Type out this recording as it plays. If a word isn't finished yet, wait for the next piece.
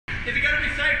Is it going to be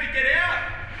safe to get out?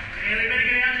 Yeah, we better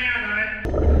get out now, though.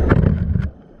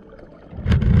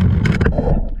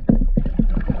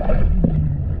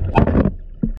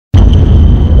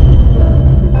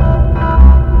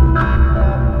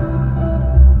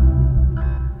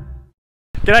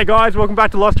 G'day guys, welcome back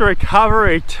to Lost Jewellery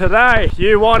Recovery. Today,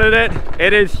 you wanted it,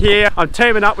 it is here. I'm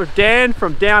teaming up with Dan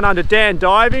from Down Under Dan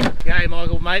Diving. G'day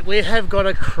Michael, mate. We have got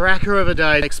a cracker of a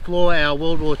day to explore our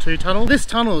World War II tunnel. This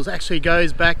tunnel actually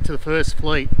goes back to the First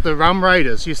Fleet. The rum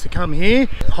raiders used to come here,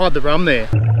 hide the rum there.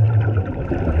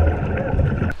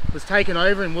 It was taken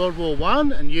over in World War I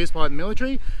and used by the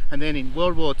military, and then in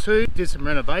World War II did some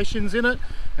renovations in it,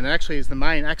 and it actually is the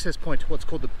main access point to what's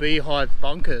called the Beehive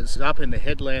Bunkers up in the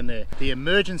headland there. The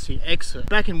emergency exit.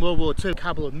 Back in World War II, a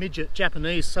couple of midget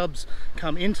Japanese subs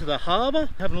come into the harbour,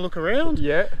 having a look around.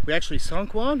 Yeah. We actually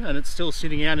sunk one and it's still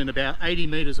sitting out in about 80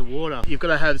 metres of water. You've got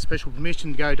to have special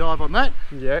permission to go dive on that.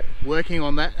 Yeah. Working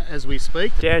on that as we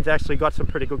speak. Dan's actually got some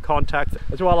pretty good contacts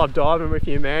as well. I'm diving with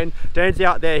you, man. Dan's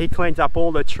out there, he cleans up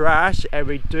all the trash, and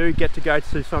we do get to go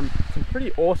to some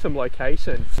pretty awesome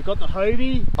locations. We've got the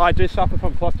Hobie. I do suffer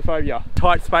from claustrophobia.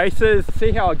 Tight spaces.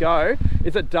 See how I go.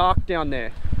 Is it dark down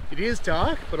there? It is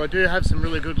dark, but I do have some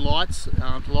really good lights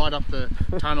to light up the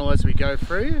tunnel as we go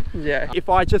through. Yeah. If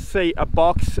I just see a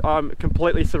box, I'm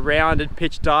completely surrounded,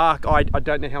 pitch dark, I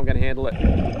don't know how I'm going to handle it.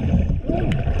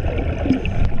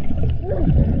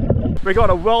 We got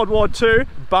a World War II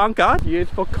bunker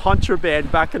used for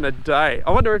contraband back in the day.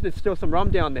 I wonder if there's still some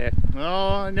rum down there.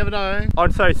 Oh, I never know.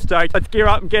 I'm so stoked. Let's gear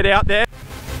up and get out there.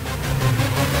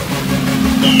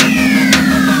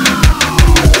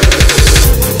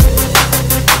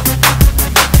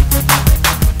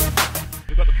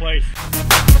 We've got the police.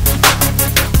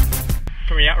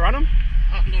 Can we outrun them?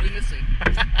 I'm not in this thing.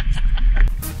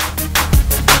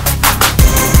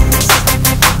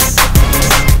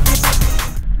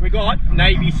 We got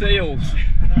Navy SEALs.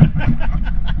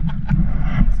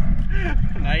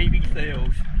 Navy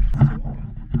SEALs.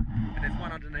 And there's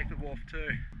one underneath the wharf too.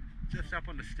 Just up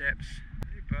on the steps.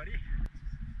 Hey buddy.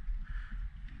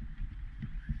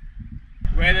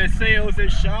 Where there's seals,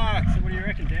 there's sharks. So what do you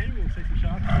reckon, Dan? We'll see some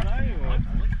sharks today? Or?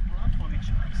 Hopefully. I'm finding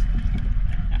sharks.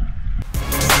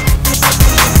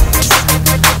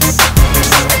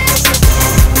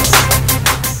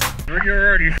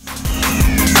 You're ready.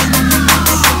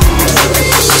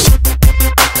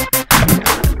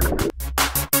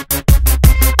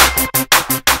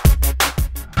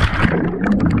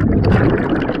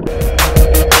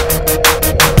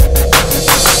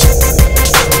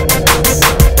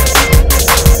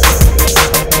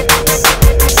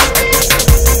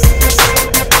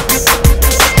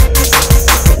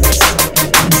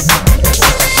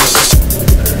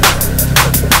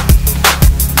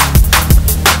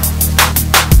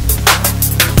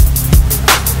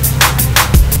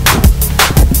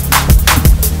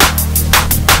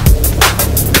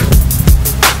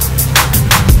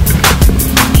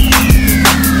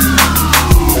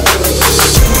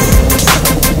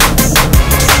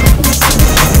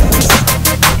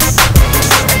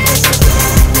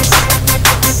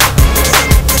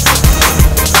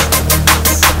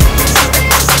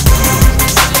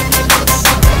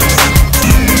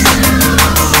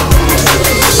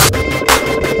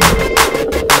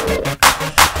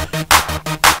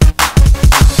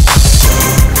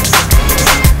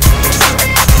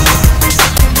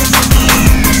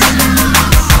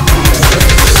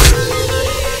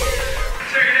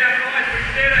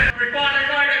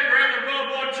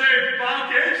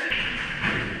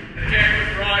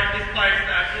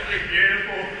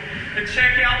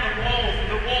 Check out the walls.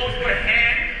 The walls were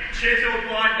hand chiseled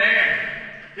by man.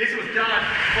 This was done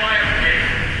by a pick,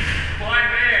 by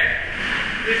man.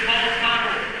 This whole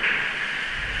tunnel.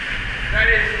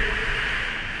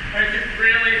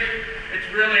 It's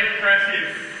really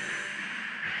impressive.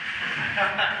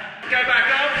 Go back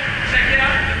up, check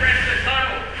out the rest of the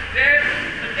tunnel. Dan,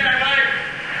 let's go, mate.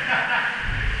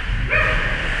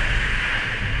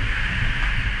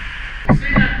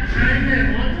 See that train there,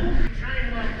 Michael? The train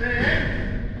up there,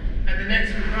 and the next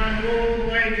would run all the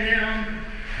way down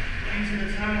into the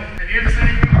tunnel. Have you ever seen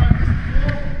anything like this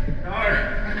before? No.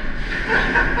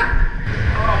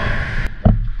 Oh.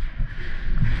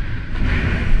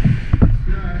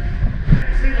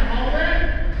 See the hole there?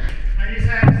 I just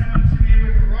had someone sitting here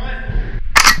with a rifle.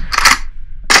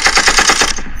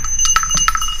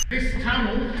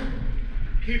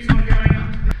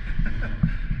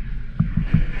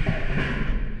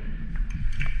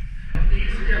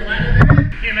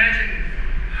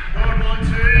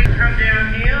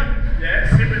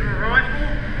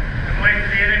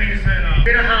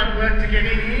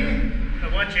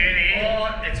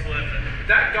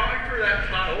 That going through that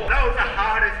tunnel, that was the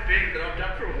hardest bit that I've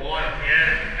done for a while.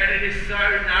 Yeah. And it is so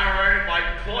narrow, my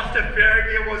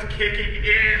claustrophobia was kicking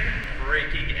in,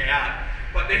 freaking out.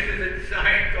 But this is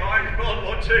insane, guys. World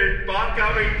War II bunker,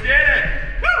 we did it!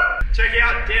 Woo! Check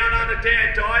out Down Under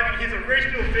Dan Diving, his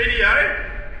original video.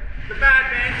 The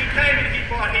madman, he came in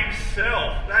here by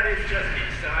himself. That is just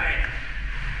insane.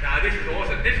 Nah, this is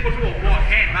awesome. This was all what?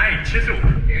 Handmade, chiseled.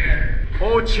 Yeah.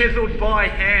 All chiseled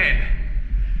by hand.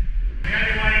 The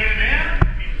only way to get them out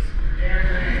is down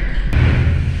there.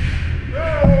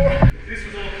 Oh. This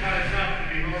was all closed up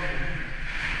to be horrible.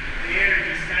 The area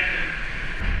just stagnant.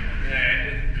 Yeah,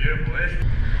 it's beautiful.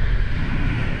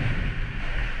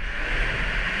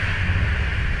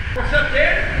 What's up,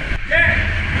 Dan? Dan!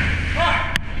 Oh!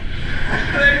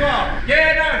 There you are.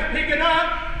 Yeah, no, it's picking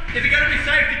up. Is it going to be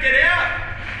safe to get out?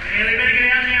 Yeah, we better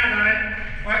get out now, mate.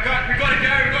 Alright, we gotta go.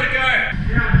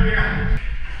 Down here.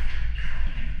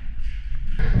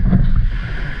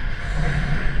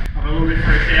 I'm a little bit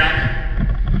freaked out.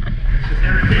 It's just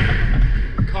everything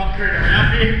concrete around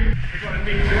here. We've got a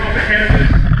big job ahead of us.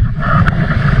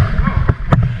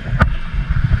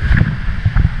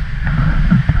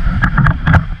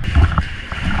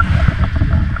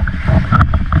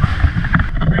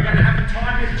 We're gonna have to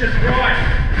time this just right.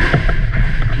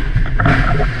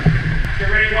 Get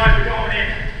ready, guys, we're going in.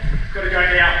 Gotta go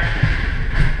now.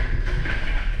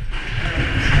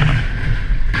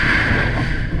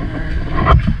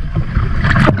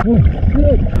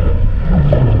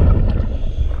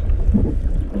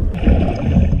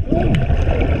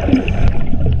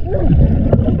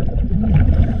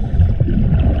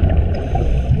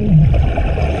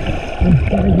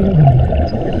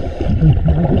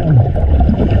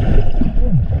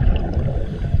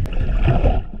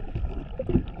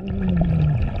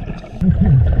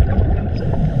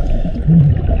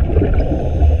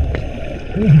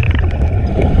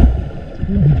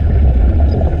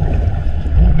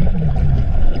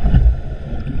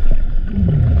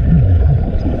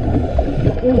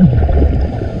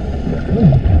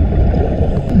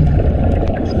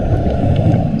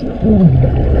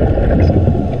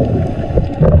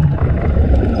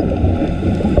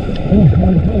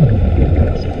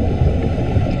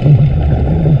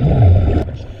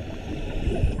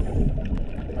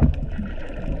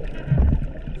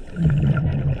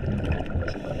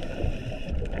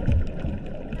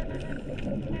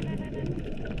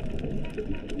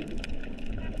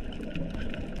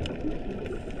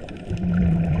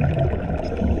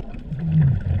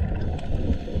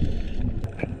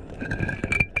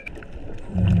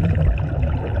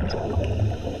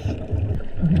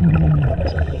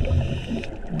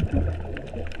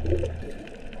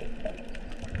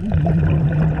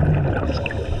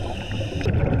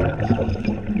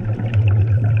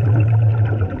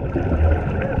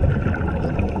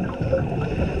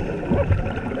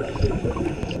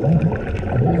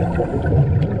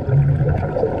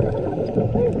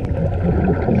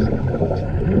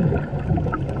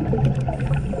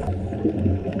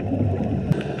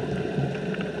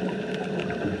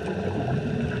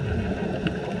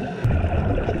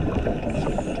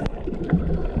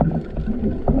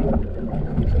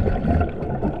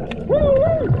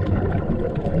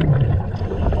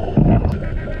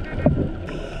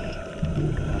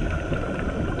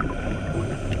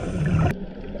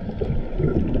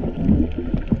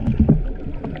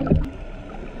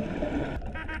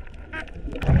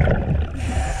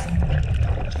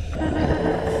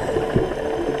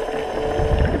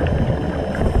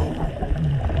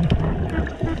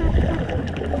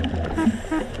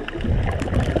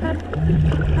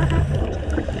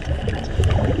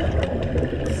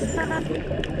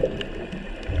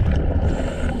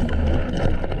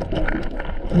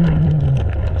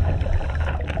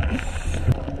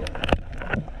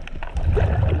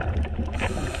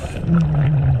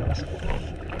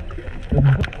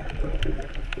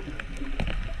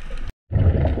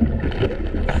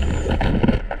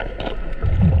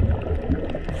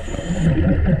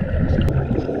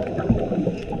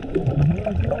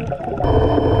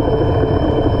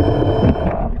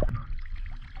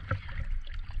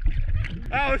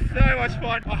 That was so much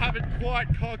fun. I haven't quite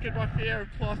conquered my fear of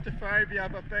claustrophobia,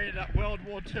 but being at World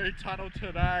War II tunnel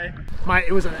today. Mate,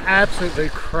 it was an absolutely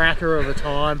cracker of a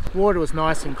time. Water was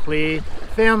nice and clear.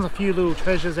 Found a few little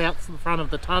treasures out the front of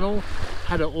the tunnel.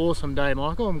 Had an awesome day,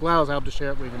 Michael. I'm glad I was able to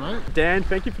share it with you, mate. Dan,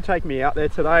 thank you for taking me out there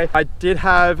today. I did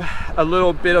have a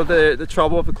little bit of the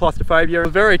trouble of the claustrophobia. It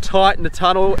was very tight in the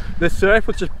tunnel. The surf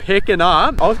was just picking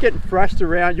up. I was getting thrashed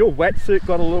around. Your wetsuit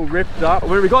got a little ripped up.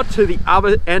 When we got to the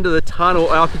other end of the tunnel,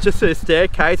 I could just see a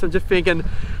staircase. I'm just thinking,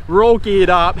 we're all geared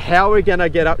up. How are we gonna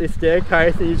get up this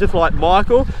staircase? And he's just like,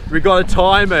 Michael, we gotta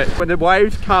time it. When the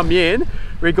waves come in,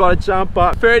 we got to jump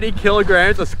up 30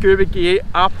 kilograms of scuba gear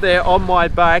up there on my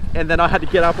back, and then I had to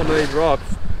get up onto these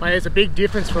rocks. Mate, there's a big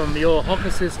difference from your hopper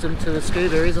system to the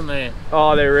Scuba, isn't there?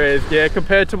 Oh, there is, yeah.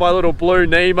 Compared to my little blue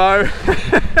Nemo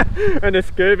and the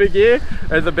scuba gear,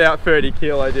 there's about 30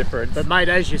 kilo difference. But mate,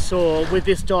 as you saw, with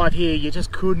this dive here, you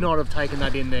just could not have taken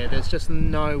that in there. There's just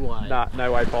no way. Nah,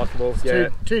 no way possible. It's yeah.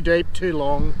 too deep, too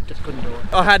long, just couldn't do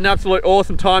it. I had an absolute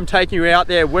awesome time taking you out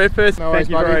there with us. No worries, Thank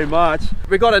you buddy. very much.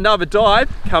 We got another dive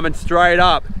coming straight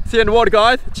up. See you in the water,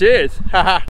 guys. Cheers.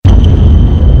 Haha.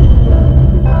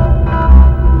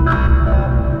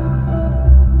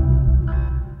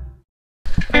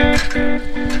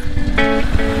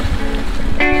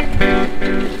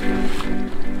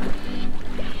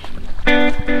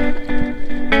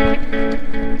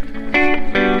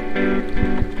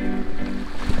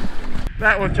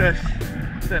 That was just,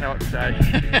 I don't know what to say.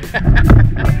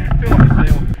 I feel like a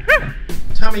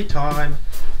seal. Tummy time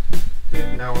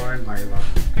with Noah and Layla.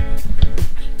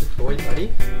 Good boy,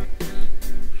 buddy.